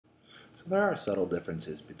So there are subtle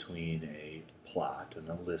differences between a plot and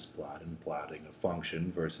a list plot and plotting a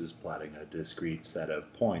function versus plotting a discrete set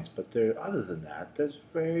of points, but other than that, there's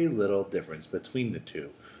very little difference between the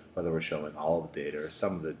two, whether we're showing all of the data or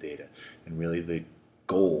some of the data. And really the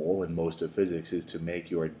goal in most of physics is to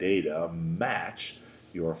make your data match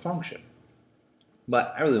your function.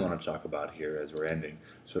 But I really want to talk about here, as we're ending,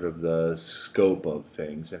 sort of the scope of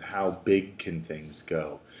things and how big can things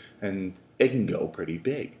go. And it can go pretty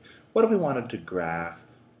big. What if we wanted to graph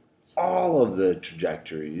all of the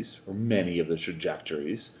trajectories, or many of the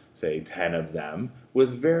trajectories, say 10 of them,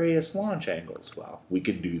 with various launch angles? Well, we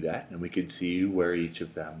could do that, and we could see where each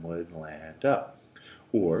of them would land up.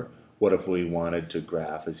 Or what if we wanted to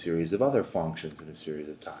graph a series of other functions in a series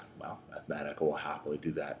of time? Well, Mathematica will happily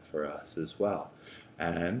do that for us as well.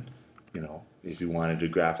 And, if you wanted to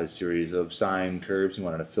graph a series of sine curves, you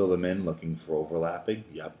wanted to fill them in looking for overlapping,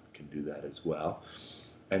 yep, can do that as well.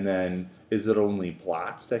 And then, is it only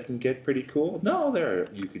plots that can get pretty cool? No,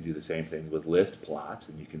 you can do the same thing with list plots,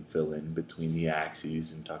 and you can fill in between the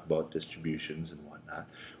axes and talk about distributions and whatnot.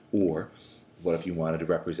 Or, what if you wanted to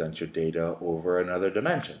represent your data over another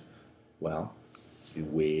dimension? Well, you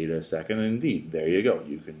wait a second, and indeed, there you go.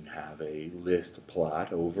 You can have a list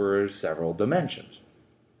plot over several dimensions.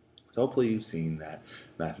 So hopefully you've seen that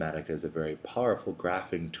Mathematica is a very powerful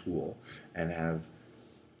graphing tool and have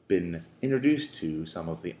been introduced to some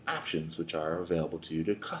of the options which are available to you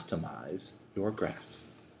to customize your graph.